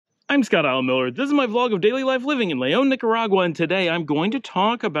I'm Scott Allen Miller. This is my vlog of daily life living in Leon, Nicaragua, and today I'm going to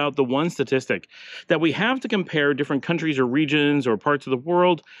talk about the one statistic that we have to compare different countries or regions or parts of the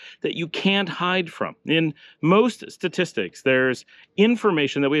world that you can't hide from. In most statistics, there's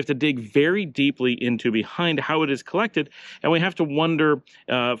information that we have to dig very deeply into behind how it is collected, and we have to wonder,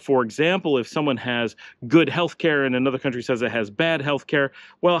 for example, if someone has good health care and another country says it has bad health care,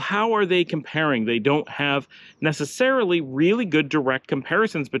 well, how are they comparing? They don't have necessarily really good direct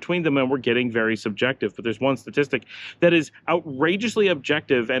comparisons between them, and we're getting very subjective. But there's one statistic that is outrageously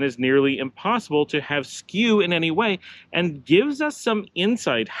objective and is nearly impossible to have skew in any way, and gives us some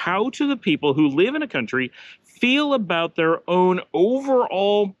insight how to the people who live in a country feel about their own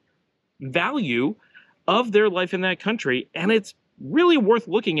overall value of their life in that country. And it's really worth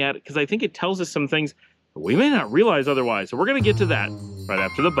looking at because I think it tells us some things we may not realize otherwise. So we're going to get to that right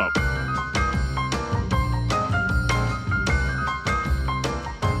after the bump.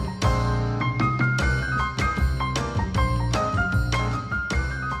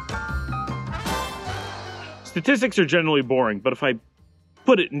 Statistics are generally boring, but if I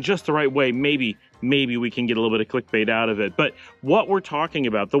put it in just the right way, maybe we can get a little bit of clickbait out of it. But what we're talking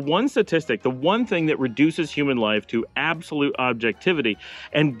about, the one statistic, the one thing that reduces human life to absolute objectivity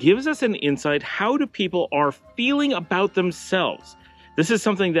and gives us an insight how do people are feeling about themselves. This is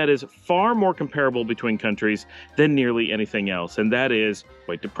something that is far more comparable between countries than nearly anything else, and that is,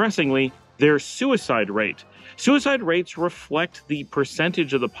 quite depressingly, their suicide rate. Suicide rates reflect the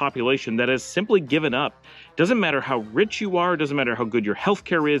percentage of the population that has simply given up. Doesn't matter how rich you are, doesn't matter how good your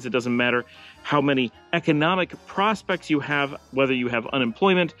healthcare is, it doesn't matter how many economic prospects you have, whether you have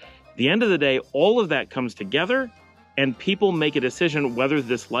unemployment. At the end of the day, all of that comes together, and people make a decision whether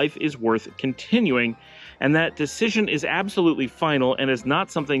this life is worth continuing. And that decision is absolutely final and is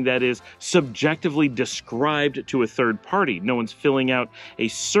not something that is subjectively described to a third party. No one's filling out a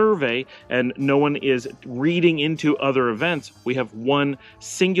survey and no one is reading into other events. We have one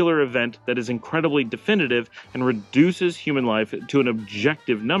singular event that is incredibly definitive and reduces human life to an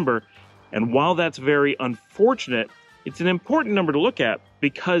objective number. And while that's very unfortunate, it's an important number to look at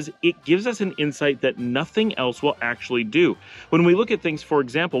because it gives us an insight that nothing else will actually do. When we look at things, for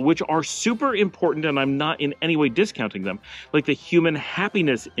example, which are super important, and I'm not in any way discounting them, like the Human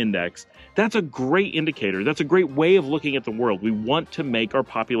Happiness Index, that's a great indicator. That's a great way of looking at the world. We want to make our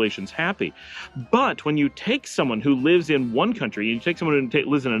populations happy. But when you take someone who lives in one country, and you take someone who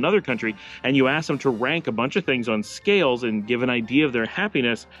lives in another country, and you ask them to rank a bunch of things on scales and give an idea of their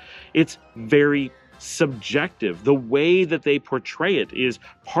happiness, it's very subjective. The way that they portray it is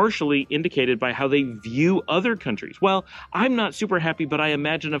partially indicated by how they view other countries. Well, I'm not super happy, but I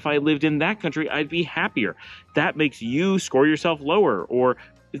imagine if I lived in that country, I'd be happier. That makes you score yourself lower, or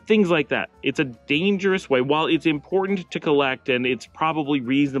things like that. It's a dangerous way. While it's important to collect and it's probably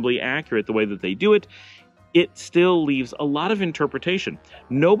reasonably accurate the way that they do it, it still leaves a lot of interpretation.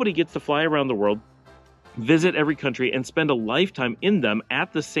 Nobody gets to fly around the world, visit every country, and spend a lifetime in them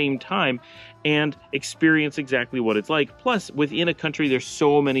at the same time and experience exactly what it's like. Plus, within a country, there's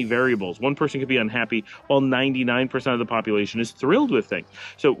so many variables. One person could be unhappy while 99% of the population is thrilled with things.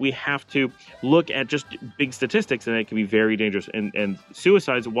 So we have to look at just big statistics, and it can be very dangerous. And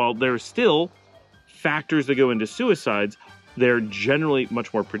suicides, while there's still factors that go into suicides, they're generally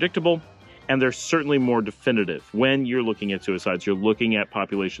much more predictable. And they're certainly more definitive. When you're looking at suicides, you're looking at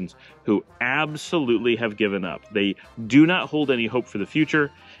populations who absolutely have given up. They do not hold any hope for the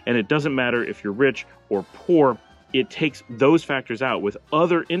future, and it doesn't matter if you're rich or poor. It takes those factors out. With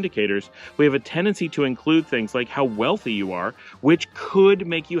other indicators, we have a tendency to include things like how wealthy you are, which could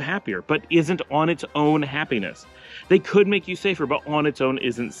make you happier, but isn't on its own happiness. They could make you safer, but on its own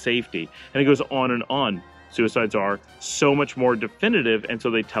isn't safety. And it goes on and on. Suicides are so much more definitive, and so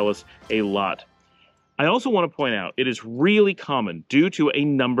they tell us a lot. I also want to point out it is really common due to a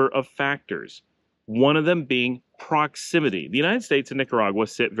number of factors, one of them being proximity. The United States and Nicaragua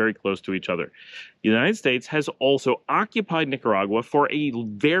sit very close to each other. The United States has also occupied Nicaragua for a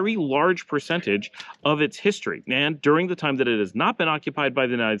very large percentage of its history. And during the time that it has not been occupied by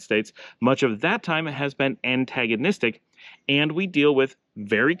the United States, much of that time has been antagonistic. And we deal with,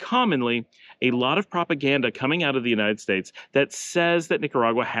 very commonly, a lot of propaganda coming out of the United States that says that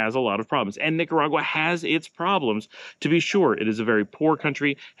Nicaragua has a lot of problems. And Nicaragua has its problems, to be sure. It is a very poor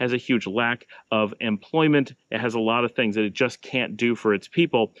country, has a huge lack of employment. It has a lot of things that it just can't do for its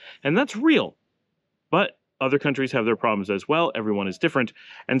people. And that's real. But other countries have their problems as well. Everyone is different.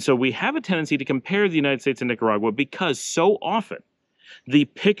 And so we have a tendency to compare the United States and Nicaragua because so often the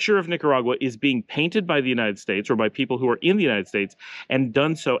picture of Nicaragua is being painted by the United States or by people who are in the United States and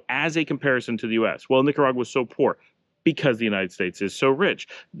done so as a comparison to the U.S. Well, Nicaragua is so poor. because the United States is so rich.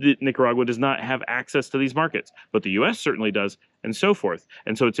 Nicaragua does not have access to these markets, but the US certainly does, and so forth.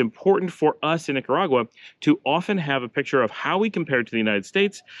 And so it's important for us in Nicaragua to often have a picture of how we compare to the United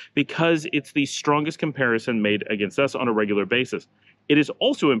States, because it's the strongest comparison made against us on a regular basis. It is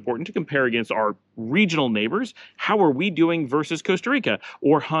also important to compare against our regional neighbors. How are we doing versus Costa Rica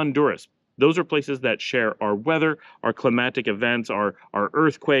or Honduras? Those are places that share our weather, our climatic events, our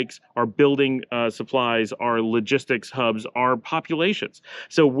earthquakes, our building supplies, our logistics hubs, our populations.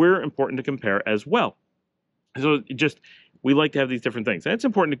 So we're important to compare as well. So we like to have these different things. And it's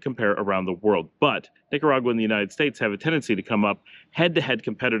important to compare around the world. But Nicaragua and the United States have a tendency to come up head-to-head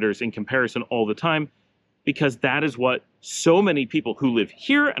competitors in comparison all the time, because that is what so many people who live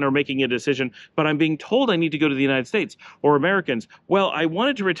here and are making a decision, but I'm being told I need to go to the United States, or Americans, well, I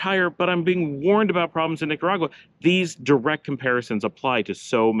wanted to retire, but I'm being warned about problems in Nicaragua. These direct comparisons apply to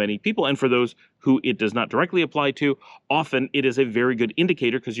so many people. And for those who it does not directly apply to, often it is a very good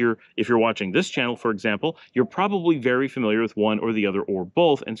indicator, because if you're watching this channel, for example, you're probably very familiar with one or the other or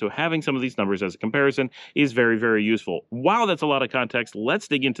both. And so having some of these numbers as a comparison is very, very useful. Wow, that's a lot of context. Let's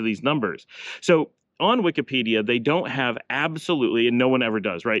dig into these numbers. So on Wikipedia, they don't have absolutely, and no one ever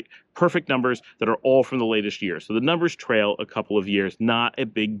does, right, perfect numbers that are all from the latest year. So the numbers trail a couple of years, not a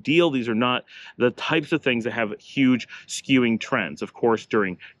big deal. These are not the types of things that have huge skewing trends. Of course,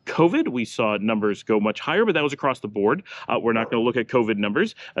 during COVID, we saw numbers go much higher, but that was across the board. We're not going to look at COVID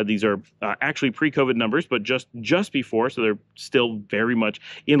numbers. These are actually pre-COVID numbers, but just before, so they're still very much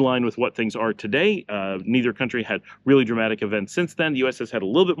in line with what things are today. Neither country had really dramatic events since then. The U.S. has had a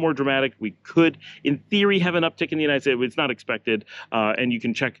little bit more dramatic. We could, in theory, have an uptick in the United States. It's not expected, and you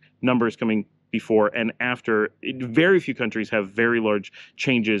can check numbers coming before and after. Very few countries have very large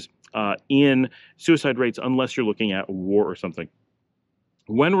changes in suicide rates unless you're looking at war or something.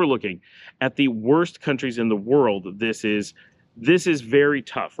 When we're looking at the worst countries in the world, this is very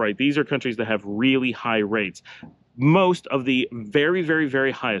tough, right? These are countries that have really high rates. Most of the very, very,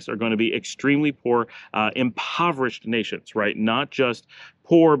 very highest are going to be extremely poor, impoverished nations, right? Not just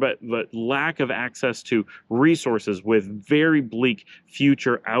poor, but lack of access to resources with very bleak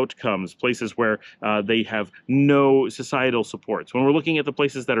future outcomes, places where they have no societal supports. When we're looking at the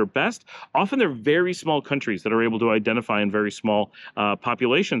places that are best, often they're very small countries that are able to identify in very small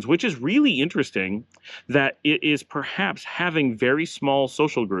populations, which is really interesting, that it is perhaps having very small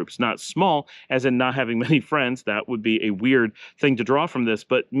social groups, not small as in not having many friends. That would be a weird thing to draw from this,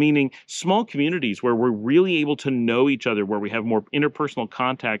 but meaning small communities where we're really able to know each other, where we have more interpersonal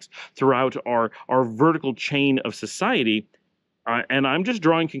contacts throughout our vertical chain of society. And I'm just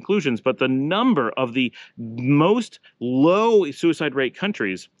drawing conclusions, but the number of the most low suicide rate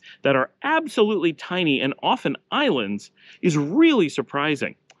countries that are absolutely tiny and often islands is really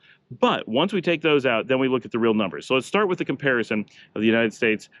surprising. But once we take those out, then we look at the real numbers. So let's start with the comparison of the United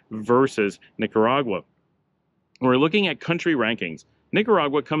States versus Nicaragua. We're looking at country rankings.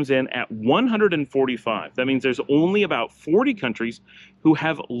 Nicaragua comes in at 145. That means there's only about 40 countries who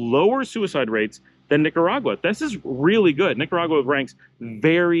have lower suicide rates than Nicaragua. This is really good. Nicaragua ranks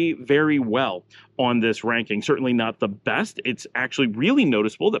very, very well on this ranking. Certainly not the best. It's actually really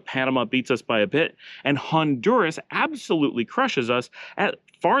noticeable that Panama beats us by a bit, and Honduras absolutely crushes us at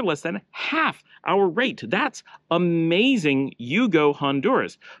far less than half our rate. That's amazing. You go,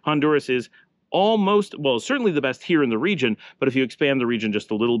 Honduras. Honduras is almost, well, certainly the best here in the region, but if you expand the region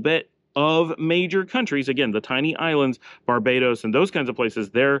just a little bit, of major countries, again, the tiny islands, Barbados and those kinds of places,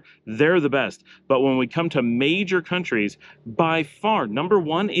 they're the best. But when we come to major countries, by far, number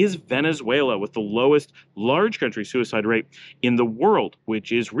one is Venezuela, with the lowest large country suicide rate in the world,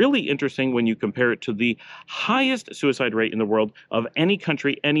 which is really interesting when you compare it to the highest suicide rate in the world of any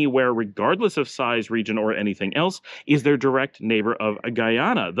country anywhere, regardless of size, region, or anything else, is their direct neighbor of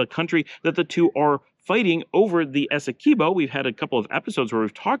Guyana, the country that the two are fighting over the Essequibo. We've had a couple of episodes where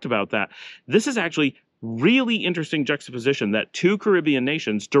we've talked about that. This is actually really interesting juxtaposition, that two Caribbean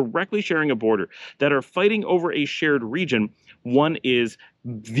nations directly sharing a border that are fighting over a shared region. One is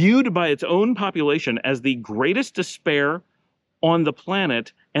viewed by its own population as the greatest despair on the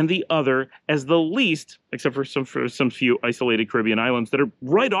planet, and the other as the least, except for some few isolated Caribbean islands that are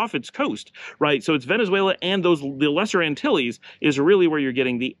right off its coast, right? So it's Venezuela and the Lesser Antilles is really where you're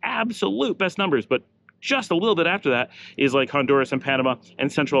getting the absolute best numbers, but just a little bit after that is like Honduras and Panama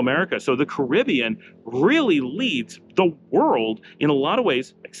and Central America. So the Caribbean really leads the world in a lot of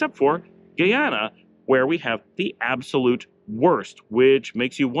ways, except for Guyana, where we have the absolute worst, which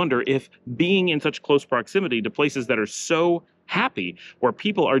makes you wonder if being in such close proximity to places that are so happy, where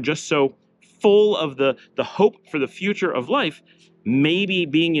people are just so full of the hope for the future of life, maybe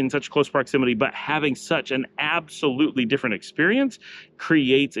being in such close proximity, but having such an absolutely different experience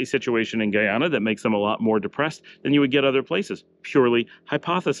creates a situation in Guyana that makes them a lot more depressed than you would get other places. Purely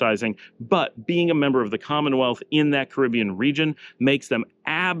hypothesizing, but being a member of the Commonwealth in that Caribbean region makes them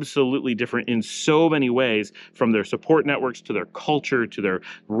absolutely different in so many ways, from their support networks to their culture to their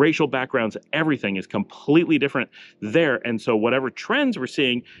racial backgrounds. Everything is completely different there. And so whatever trends we're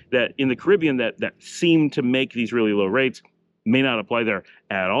seeing that in the Caribbean that seem to make these really low rates may not apply there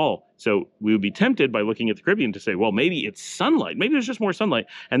at all. So we would be tempted by looking at the Caribbean to say, well, maybe it's sunlight. Maybe there's just more sunlight,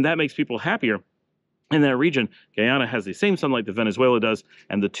 and that makes people happier in that region. Guyana has the same sunlight that Venezuela does,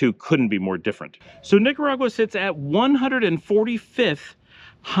 and the two couldn't be more different. So Nicaragua sits at 145th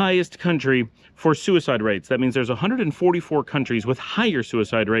highest country for suicide rates. That means there's 144 countries with higher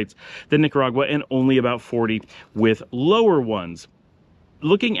suicide rates than Nicaragua, and only about 40 with lower ones.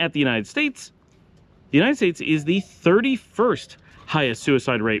 Looking at the United States is the 31st highest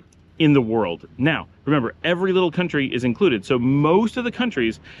suicide rate in the world. Now, remember, every little country is included. So most of the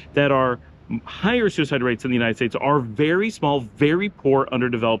countries that are higher suicide rates than the United States are very small, very poor,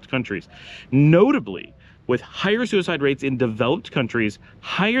 underdeveloped countries. Notably, with higher suicide rates in developed countries,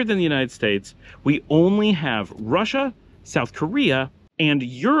 higher than the United States, we only have Russia, South Korea, and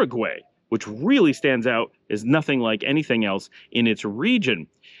Uruguay, which really stands out as nothing like anything else in its region.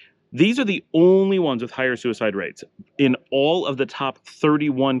 These are the only ones with higher suicide rates. In all of the top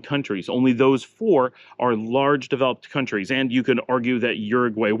 31 countries, only those 4 are large developed countries. And you can argue that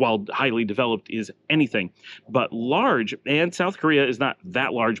Uruguay, while highly developed, is anything but large. And South Korea is not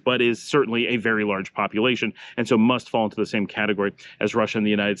that large, but is certainly a very large population, and so must fall into the same category as Russia and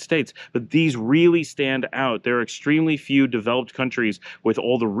the United States. But these really stand out. There are extremely few developed countries with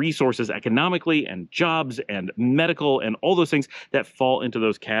all the resources economically and jobs and medical and all those things that fall into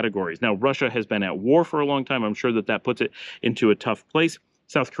those categories. Now, Russia has been at war for a long time. I'm sure that that puts it into a tough place.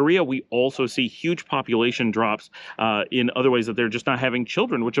 South Korea, we also see huge population drops in other ways, that they're just not having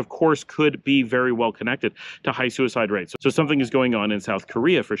children, which of course could be very well connected to high suicide rates. So something is going on in South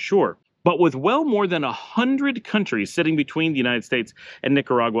Korea for sure. But with well more than 100 countries sitting between the United States and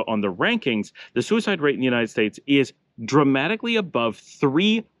Nicaragua on the rankings, the suicide rate in the United States is dramatically above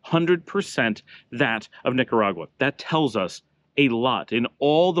 300% that of Nicaragua. That tells us a lot in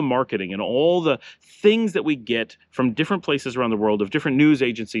all the marketing and all the things that we get from different places around the world, of different news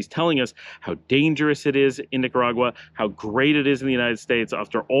agencies telling us how dangerous it is in Nicaragua, how great it is in the United States.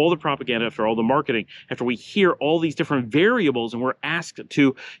 After all the propaganda, after all the marketing, after we hear all these different variables and we're asked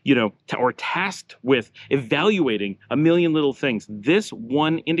to, or tasked with evaluating a million little things, this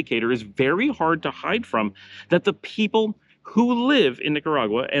one indicator is very hard to hide from, that the people who live in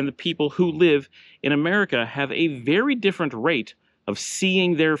Nicaragua and the people who live in America have a very different rate of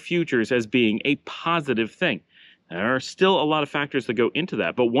seeing their futures as being a positive thing. There are still a lot of factors that go into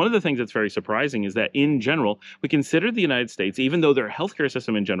that, but one of the things that's very surprising is that in general, we consider the United States, even though their healthcare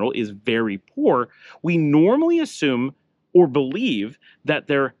system in general is very poor, we normally assume or believe that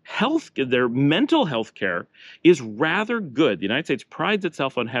their mental health care is rather good. The United States prides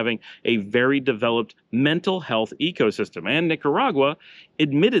itself on having a very developed mental health ecosystem, and Nicaragua,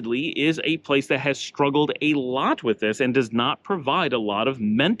 admittedly, is a place that has struggled a lot with this and does not provide a lot of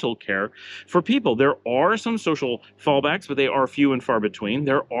mental care for people. There are some social fallbacks, but they are few and far between.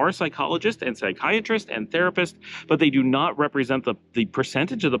 There are psychologists and psychiatrists and therapists, but they do not represent the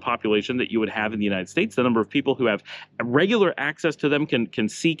percentage of the population that you would have in the United States. The number of people who have regular access to them, can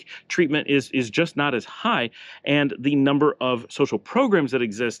seek treatment, is just not as high, and the number of social programs that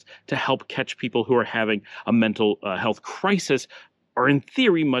exist to help catch people who are having a mental health crisis are in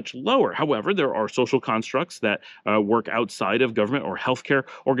theory much lower. However, there are social constructs that work outside of government or healthcare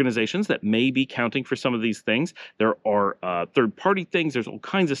organizations that may be counting for some of these things. There are third-party things. There's all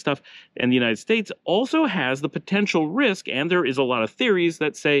kinds of stuff. And the United States also has the potential risk, and there is a lot of theories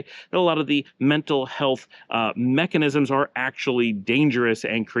that say that a lot of the mental health mechanisms are actually dangerous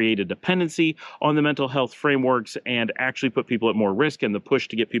and create a dependency on the mental health frameworks and actually put people at more risk, and the push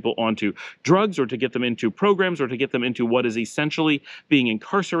to get people onto drugs or to get them into programs or to get them into what is essentially being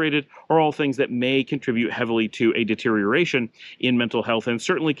incarcerated are all things that may contribute heavily to a deterioration in mental health and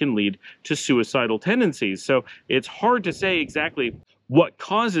certainly can lead to suicidal tendencies. So it's hard to say exactly what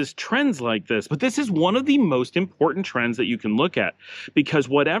causes trends like this, but this is one of the most important trends that you can look at, because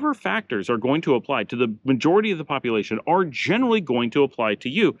whatever factors are going to apply to the majority of the population are generally going to apply to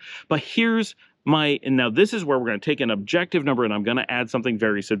you. But and now this is where we're going to take an objective number and I'm going to add something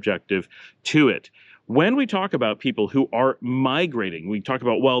very subjective to it. When we talk about people who are migrating, we talk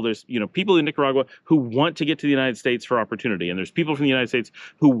about, well, there's people in Nicaragua who want to get to the United States for opportunity, and there's people from the United States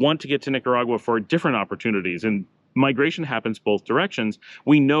who want to get to Nicaragua for different opportunities. And migration happens both directions.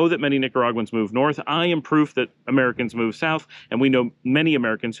 We know that many Nicaraguans move north. I am proof that Americans move south, and we know many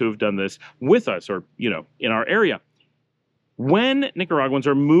Americans who have done this with us or, in our area. When Nicaraguans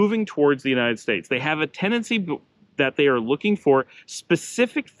are moving towards the United States, they have a tendency that they are looking for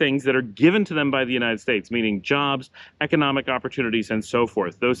specific things that are given to them by the United States, meaning jobs, economic opportunities, and so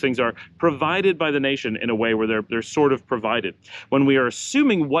forth. Those things are provided by the nation in a way where they're sort of provided. When we are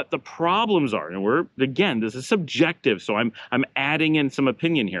assuming what the problems are, and again, this is subjective, so I'm adding in some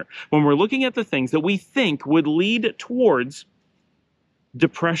opinion here. When we're looking at the things that we think would lead towards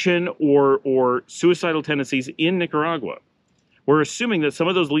depression or suicidal tendencies in Nicaragua, we're assuming that some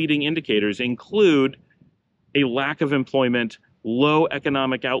of those leading indicators include a lack of employment, low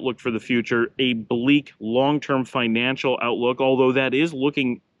economic outlook for the future, a bleak long-term financial outlook, although that is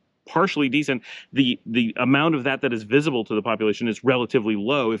looking partially decent. The amount of that is visible to the population is relatively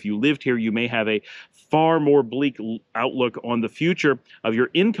low. If you lived here, you may have a far more bleak outlook on the future of your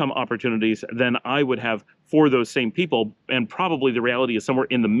income opportunities than I would have for those same people, and probably the reality is somewhere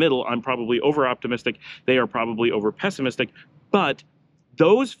in the middle. I'm probably over-optimistic. They are probably over-pessimistic, but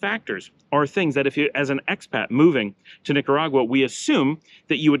those factors are things that if you, as an expat moving to Nicaragua, we assume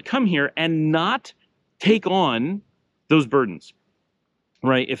that you would come here and not take on those burdens,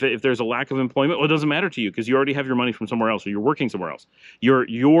 right? If there's a lack of employment, well, it doesn't matter to you because you already have your money from somewhere else or you're working somewhere else.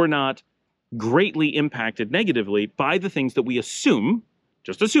 You're not greatly impacted negatively by the things that we assume,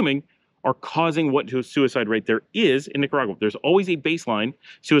 just assuming, are causing what suicide rate there is in Nicaragua. There's always a baseline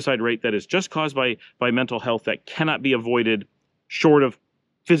suicide rate that is just caused by mental health that cannot be avoided short of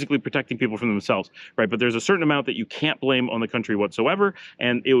physically protecting people from themselves, right? But there's a certain amount that you can't blame on the country whatsoever,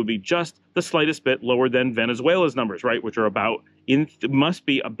 and it would be just the slightest bit lower than Venezuela's numbers, right? Which are must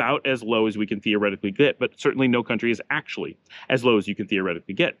be about as low as we can theoretically get, but certainly no country is actually as low as you can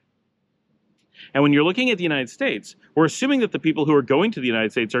theoretically get. And when you're looking at the United States, we're assuming that the people who are going to the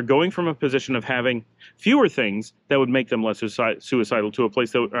United States are going from a position of having fewer things that would make them less suicidal to a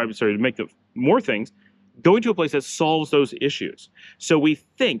place that, to make them more things, going to a place that solves those issues. So we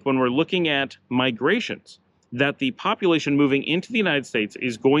think when we're looking at migrations that the population moving into the United States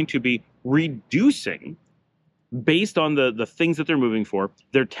is going to be reducing based on the things that they're moving for,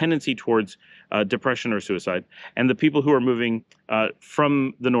 their tendency towards depression or suicide. And the people who are moving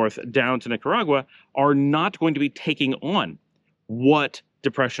from the north down to Nicaragua are not going to be taking on what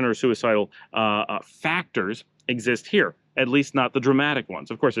depression or suicidal factors exist here. At least not the dramatic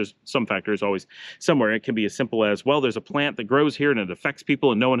ones. Of course, there's some factors always somewhere. It can be as simple as, well, there's a plant that grows here and it affects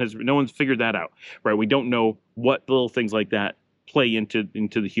people and no one's figured that out, right? We don't know what little things like that play into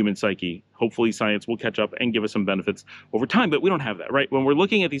the human psyche. Hopefully science will catch up and give us some benefits over time, but we don't have that, right? When we're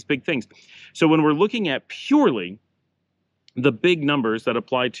looking at these big things. So when we're looking at purely the big numbers that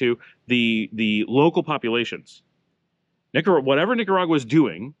apply to the local populations, whatever Nicaragua is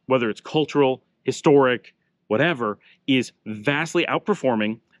doing, whether it's cultural, historic, whatever, is vastly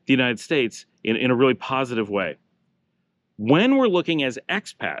outperforming the United States in a really positive way. When we're looking as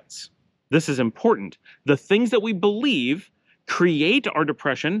expats, this is important. The things that we believe create our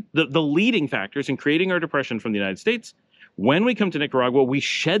depression, the leading factors in creating our depression from the United States, when we come to Nicaragua, we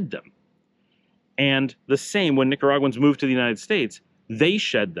shed them. And the same when Nicaraguans move to the United States, they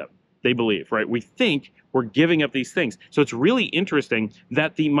shed them, they believe, right? We think we're giving up these things. So it's really interesting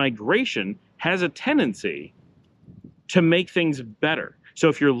that the migration has a tendency to make things better. So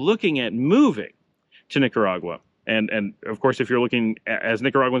if you're looking at moving to Nicaragua, and of course, if you're looking as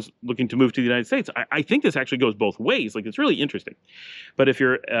Nicaraguans looking to move to the United States, I think this actually goes both ways. Like, it's really interesting. But if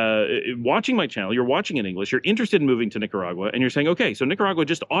you're watching my channel, you're watching in English, you're interested in moving to Nicaragua, and you're saying, okay, so Nicaragua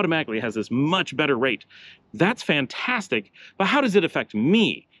just automatically has this much better rate. That's fantastic, but how does it affect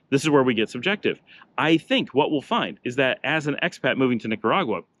me? This is where we get subjective. I think what we'll find is that as an expat moving to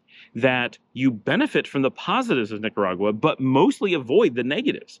Nicaragua, that you benefit from the positives of Nicaragua, but mostly avoid the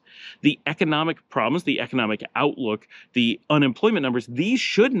negatives. The economic problems, the economic outlook, the unemployment numbers, these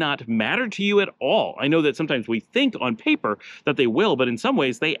should not matter to you at all. I know that sometimes we think on paper that they will, but in some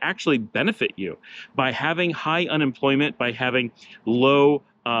ways they actually benefit you. By having high unemployment, by having low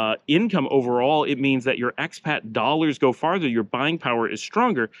income overall, it means that your expat dollars go farther, your buying power is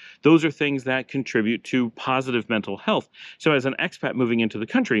stronger. Those are things that contribute to positive mental health. So as an expat moving into the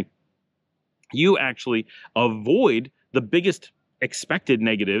country, you actually avoid the biggest expected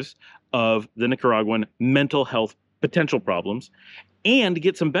negatives of the Nicaraguan mental health potential problems and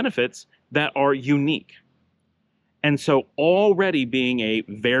get some benefits that are unique. And so already being a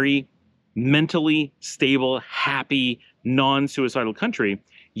very mentally stable, happy, non-suicidal country,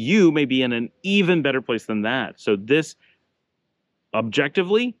 you may be in an even better place than that. So this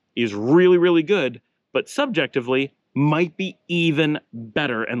objectively is really, really good, but subjectively might be even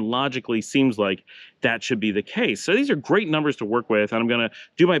better, and logically seems like that should be the case. So these are great numbers to work with, and I'm going to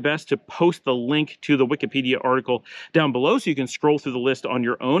do my best to post the link to the Wikipedia article down below so you can scroll through the list on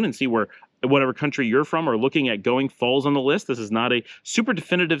your own and see where whatever country you're from or looking at going falls on the list. This is not a super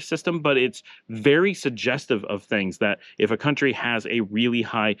definitive system, but it's very suggestive of things that if a country has a really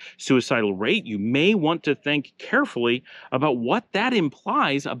high suicidal rate, you may want to think carefully about what that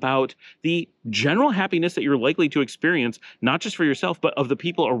implies about the general happiness that you're likely to experience, not just for yourself, but of the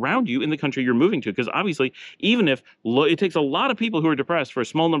people around you in the country you're moving to. Because obviously, even if it takes a lot of people who are depressed for a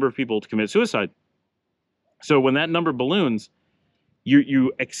small number of people to commit suicide. So when that number balloons,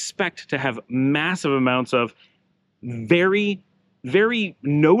 you expect to have massive amounts of very, very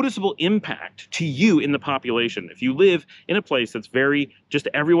noticeable impact to you in the population. If you live in a place that's just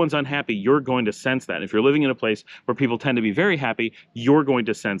everyone's unhappy, you're going to sense that. If you're living in a place where people tend to be very happy, you're going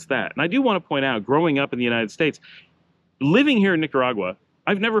to sense that. And I do want to point out, growing up in the United States, living here in Nicaragua,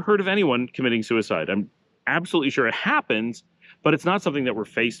 I've never heard of anyone committing suicide. I'm absolutely sure it happens, but it's not something that we're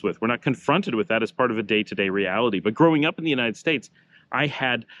faced with. We're not confronted with that as part of a day-to-day reality. But growing up in the United States, I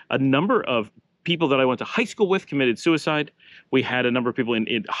had a number of people that I went to high school with committed suicide. We had a number of people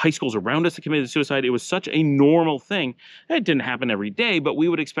in high schools around us that committed suicide. It was such a normal thing. It didn't happen every day, but we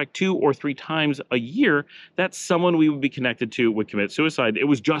would expect 2 or 3 times a year that someone we would be connected to would commit suicide. It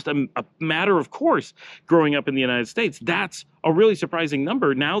was just a matter of course growing up in the United States. That's a really surprising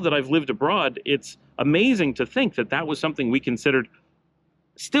number. Now that I've lived abroad, it's amazing to think that that was something we considered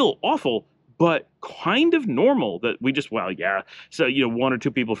still awful, but kind of normal, that we just, well, yeah, so, 1 or 2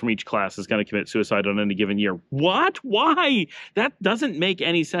 people from each class is going to commit suicide on any given year. What? Why? That doesn't make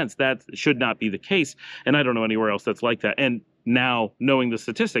any sense. That should not be the case. And I don't know anywhere else that's like that. And now, knowing the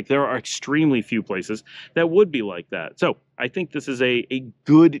statistic, there are extremely few places that would be like that. So I think this is a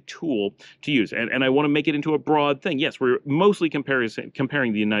good tool to use. And I want to make it into a broad thing. Yes, we're mostly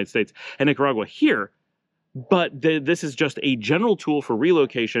comparing the United States and Nicaragua here, but this is just a general tool for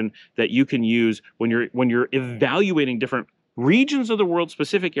relocation that you can use when you're evaluating different regions of the world,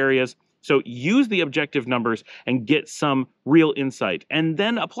 specific areas. So use the objective numbers and get some real insight, and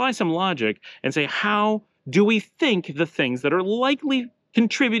then apply some logic and say, how do we think the things that are likely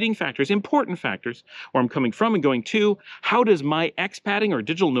contributing factors, important factors, where I'm coming from and going to, how does my expatting or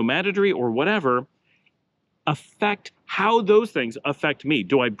digital nomadry or whatever affect, how those things affect me?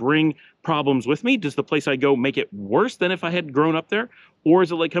 Do I bring problems with me? Does the place I go make it worse than if I had grown up there? Or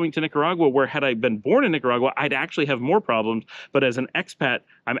is it like coming to Nicaragua, where had I been born in Nicaragua, I'd actually have more problems, but as an expat,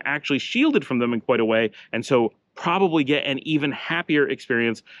 I'm actually shielded from them in quite a way, and so probably get an even happier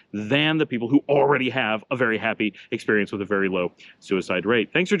experience than the people who already have a very happy experience with a very low suicide rate.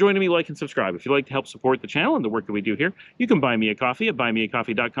 Thanks for joining me. Like and subscribe. If you'd like to help support the channel and the work that we do here, you can buy me a coffee at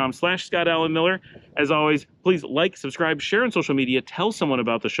buymeacoffee.com/ScottAllenMiller. As always, please like, subscribe, share on social media, tell someone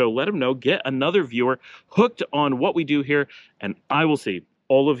about the show, let them know, get another viewer hooked on what we do here, and I will see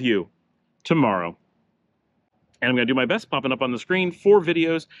all of you tomorrow. And I'm going to do my best popping up on the screen 4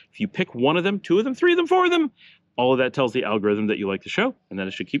 videos. If you pick 1 of them, 2 of them, 3 of them, 4 of them, all of that tells the algorithm that you like the show, and then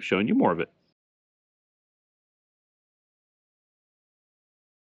it should keep showing you more of it.